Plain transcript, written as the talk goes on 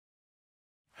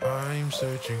I'm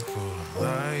searching for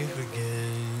life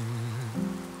again.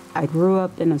 I grew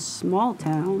up in a small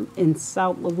town in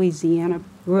South Louisiana.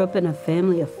 Grew up in a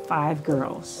family of 5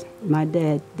 girls. My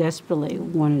dad desperately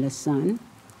wanted a son.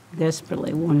 I'm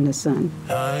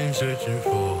searching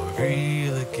for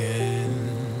real again.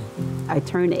 I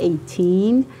turned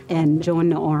 18 and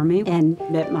joined the Army and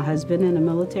met my husband in the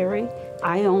military.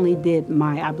 I only did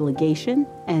my obligation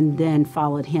and then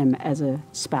followed him as a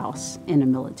spouse in the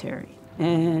military.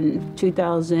 In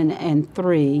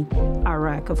 2003,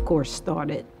 Iraq, of course,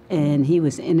 started. And he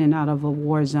was in and out of a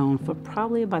war zone for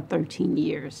probably about 13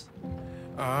 years.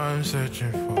 I'm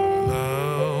searching for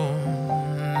love.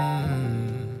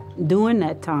 During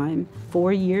that time,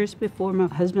 4 years before my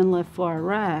husband left for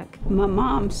Iraq, my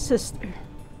mom's sister,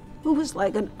 who was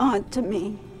like an aunt to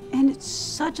me, and it's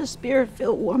such a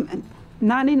spirit-filled woman.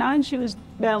 99, she was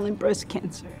battling breast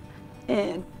cancer.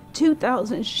 And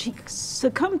 2000, she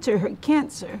succumbed to her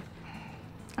cancer.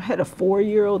 I had a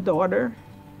 4-year-old daughter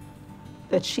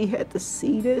that she had to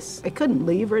see this. I couldn't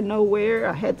leave her nowhere.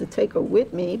 I had to take her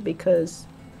with me because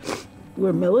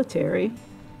we're military.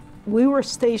 We were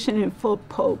stationed in Fort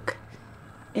Polk,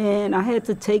 and I had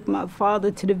to take my father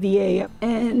to the VA.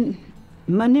 And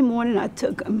Monday morning I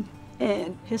took him,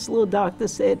 and his little doctor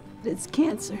said, it's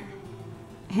cancer.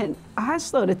 And I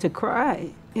started to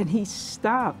cry, and he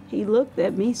stopped. He looked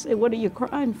at me, he said, what are you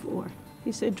crying for?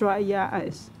 He said, dry your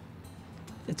eyes.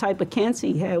 The type of cancer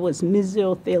he had was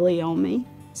mesothelioma.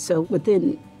 So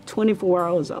within 24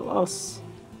 hours, I lost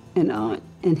an aunt.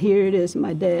 And here it is,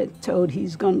 my dad told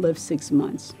he's gonna live 6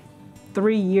 months.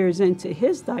 3 years into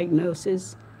his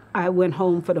diagnosis, I went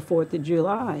home for the 4th of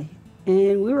July.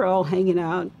 And we were all hanging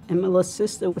out, and my little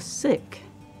sister was sick.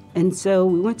 And so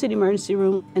we went to the emergency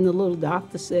room, and the little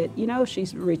doctor said, you know,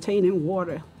 she's retaining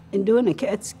water and doing a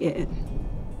CAT scan.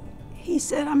 He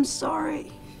said, I'm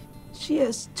sorry. She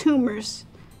has tumors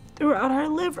throughout her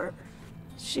liver.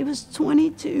 She was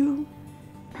 22.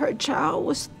 Her child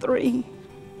was 3.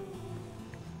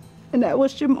 And that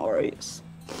was Jamarius.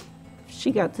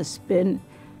 She got to spend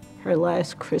her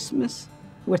last Christmas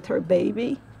with her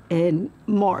baby. In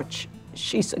March,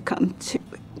 she succumbed to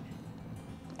it.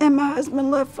 And my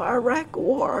husband left for Iraq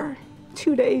War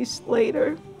 2 days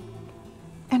later.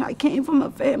 And I came from a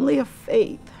family of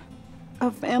faith, a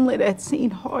family that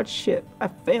seen hardship, a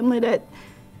family that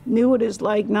knew what it's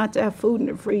like not to have food in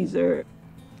the freezer.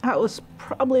 I was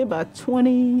probably about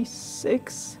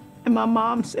 26, and my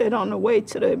mom said on the way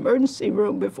to the emergency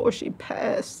room before she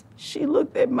passed, she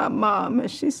looked at my mom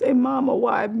and she said, Mama,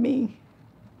 why me?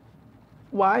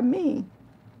 Why me?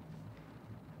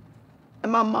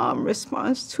 And my mom's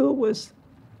response to it was,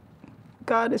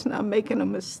 God is not making a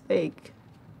mistake,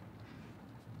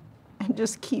 and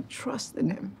just keep trusting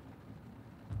him.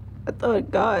 I thought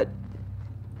God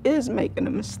is making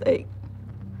a mistake.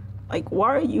 Like,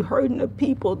 why are you hurting the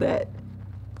people that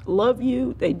love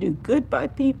you, they do good by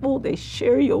people, they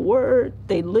share your word,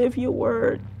 they live your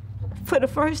word? For the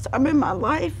first time in my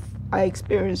life, I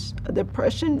experienced a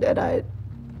depression that I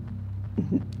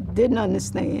didn't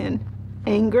understand,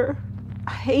 anger.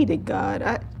 I hated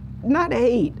God. Not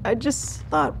hate, I just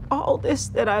thought, all this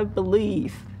that I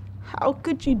believe, how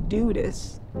could you do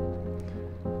this?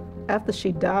 After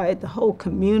she died, the whole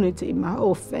community, my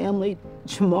whole family,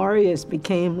 Jamarius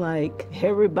became like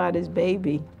everybody's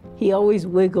baby. He always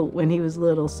wiggled when he was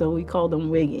little, so we called him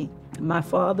Wiggy. My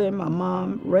father and my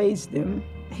mom raised him.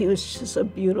 He was just a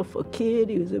beautiful kid.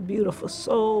 He was a beautiful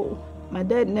soul. My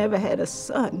dad never had a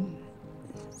son.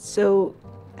 So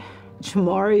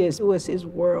Jamarius was his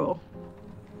world.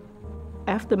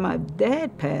 After my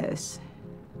dad passed,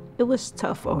 it was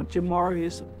tough on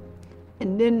Jamarius.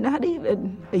 And then not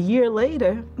even a year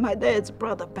later, my dad's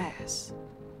brother passed.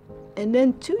 And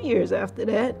then 2 years after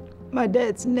that, my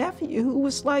dad's nephew, who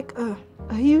was like a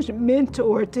huge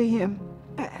mentor to him,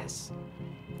 passed.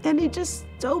 And he just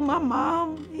told my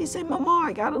mom, he said, Mama,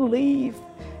 I gotta leave.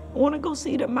 I wanna go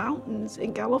see the mountains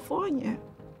in California.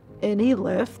 And he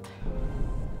left.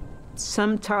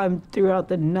 Sometime throughout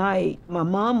the night, my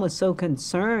mom was so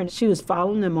concerned, she was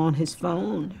following him on his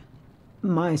phone.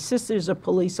 My sister's a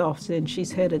police officer, and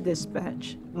she's head of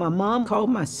dispatch. My mom called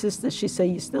my sister. She said,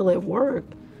 you still at work?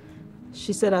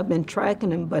 She said, I've been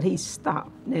tracking him, but he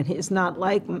stopped. And it's not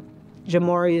like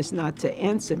Jamarius not to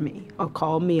answer me or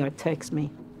call me or text me.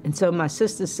 And so my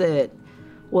sister said,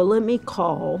 well, let me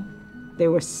call. There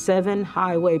were 7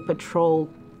 highway patrol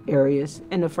areas,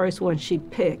 and the first one she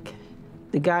picked,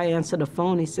 the guy answered the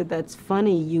phone. He said, that's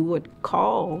funny you would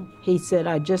call. He said,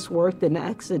 I just worked an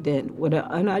accident with an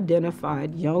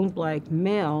unidentified young black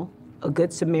male. A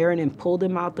Good Samaritan pulled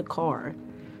him out the car,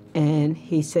 And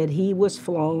he said he was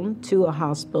flown to a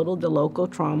hospital, the local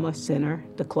trauma center.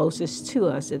 The closest to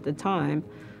us at the time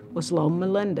was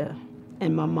Loma.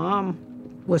 And my mom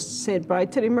was sent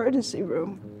right to the emergency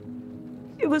room.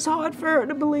 It was hard for her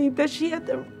to believe that she had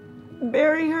to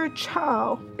bury her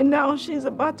child, and now she's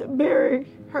about to bury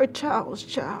her child's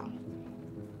child.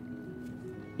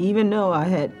 Even though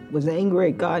I was angry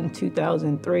at God in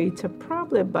 2003 to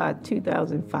probably about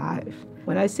 2005.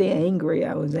 When I say angry,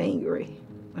 I was angry.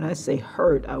 When I say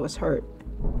hurt, I was hurt.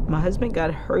 My husband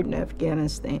got hurt in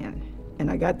Afghanistan,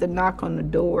 and I got the knock on the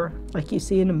door like you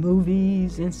see in the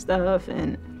movies and stuff,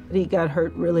 and he got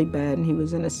hurt really bad, and he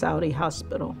was in a Saudi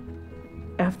hospital.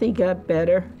 After he got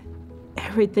better,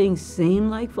 everything seemed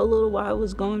like for a little while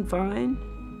was going fine.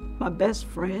 My best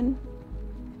friend,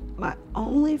 my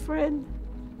only friend,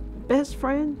 best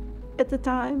friend at the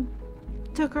time,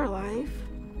 took her life.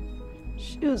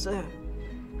 She was a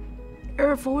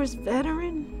Air Force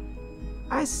veteran.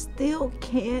 I still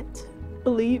can't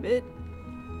believe it.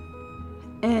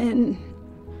 And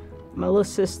my little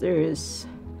sister is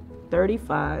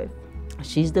 35.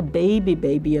 She's the baby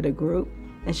of the group,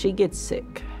 and she gets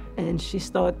sick. And she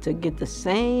started to get the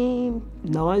same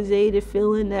nauseated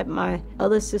feeling that my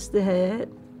other sister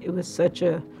had. It was such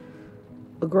a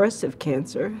aggressive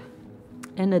cancer.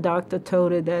 And the doctor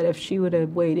told her that if she would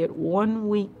have waited 1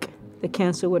 week, the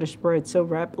cancer would have spread so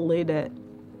rapidly that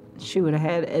she would have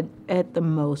had at the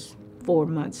most 4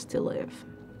 months to live.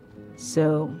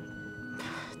 So,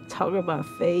 talk about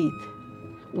faith.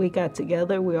 We got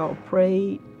together, we all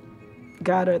prayed,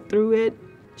 got her through it.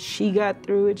 She got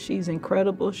through it. She's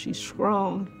incredible. She's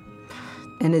strong.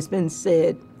 And it's been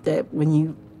said that when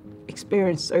you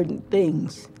experience certain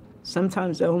things,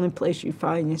 sometimes the only place you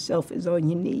find yourself is on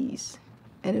your knees.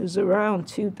 And it was around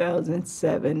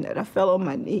 2007 that I fell on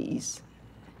my knees.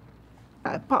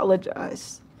 I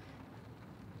apologized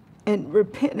and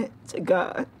repented to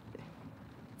God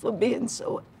for being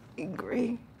so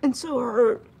angry and so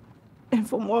hurt and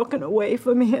from walking away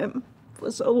from Him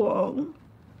for so long.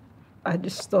 I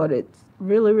just started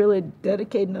really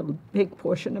dedicating a big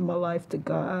portion of my life to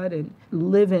God and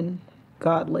living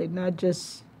godly, not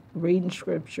just reading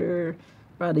scripture.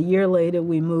 About a year later,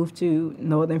 we moved to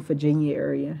Northern Virginia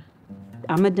area.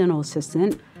 I'm a dental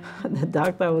assistant. The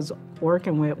doctor I was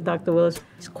working with, Dr. Willis,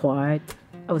 is quiet.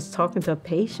 I was talking to a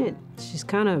patient. She's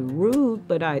kind of rude,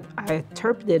 but I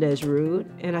interpreted it as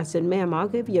rude. And I said, ma'am, I'll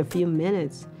give you a few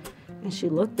minutes. And she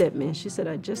looked at me and she said,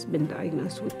 I'd just been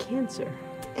diagnosed with cancer.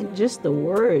 And just the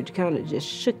word kind of just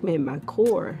shook me in my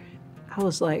core. I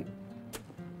was like,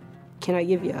 can I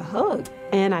give you a hug?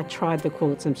 And I tried to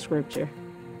quote some scripture.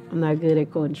 I'm not good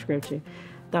at quoting scripture.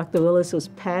 Dr. Willis was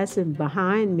passing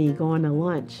behind me going to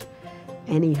lunch,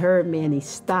 and he heard me and he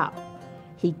stopped.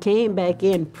 He came back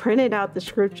in, printed out the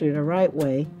scripture the right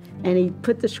way, and he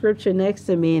put the scripture next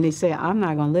to me and he said, I'm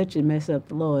not gonna let you mess up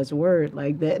the Lord's word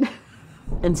like that.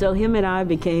 And so him and I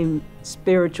became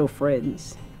spiritual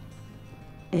friends.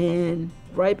 And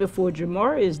right before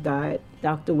Jamarius died,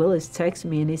 Dr. Willis texted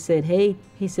me and he said, hey,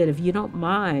 if you don't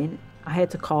mind, I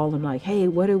had to call him like, hey,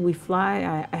 where did we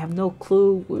fly? I have no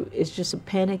clue. It's just a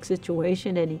panic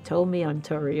situation. And he told me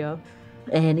Ontario.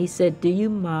 And he said, do you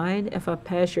mind if I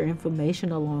pass your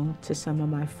information along to some of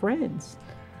my friends?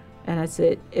 And I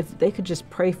said, if they could just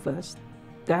pray for us,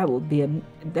 that would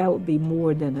be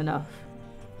more than enough.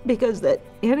 Because that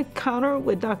encounter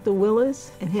with Dr.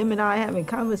 Willis and him and I having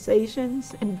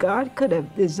conversations, and God could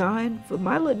have designed for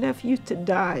my little nephew to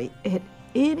die at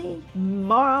any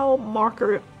mile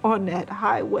marker on that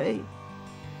highway.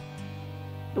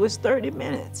 It was 30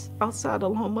 minutes outside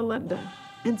of Loma.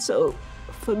 And so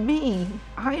for me,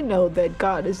 I know that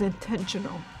God is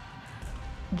intentional.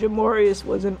 Jamarius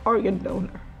was an organ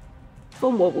donor.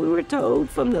 From what we were told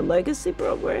from the Legacy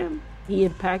program, he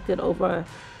impacted over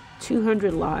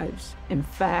 200 lives. In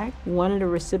fact, one of the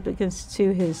recipients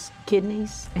to his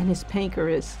kidneys and his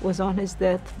pancreas was on his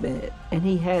deathbed, and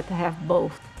he had to have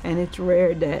both. And it's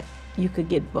rare that you could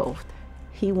get both.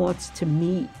 He wants to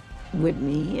meet with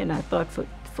me, and I thought for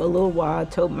a little while, I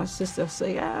told my sister,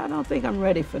 I don't think I'm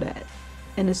ready for that.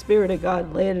 And the Spirit of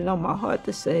God laid it on my heart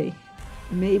to say,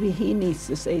 maybe he needs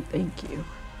to say thank you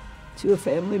to a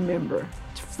family member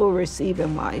for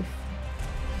receiving life.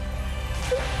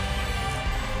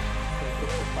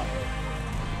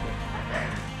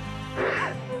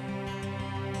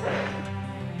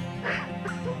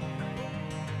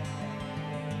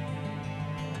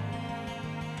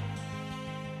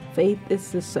 Faith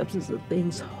is the substance of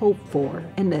things hoped for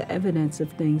and the evidence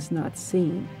of things not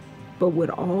seen. But with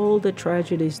all the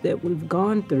tragedies that we've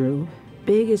gone through,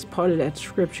 biggest part of that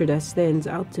scripture that stands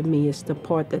out to me is the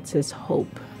part that says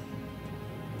hope.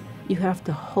 You have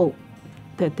to hope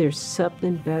that there's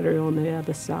something better on the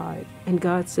other side. And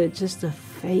God said just the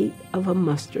faith of a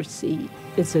mustard seed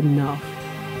is enough.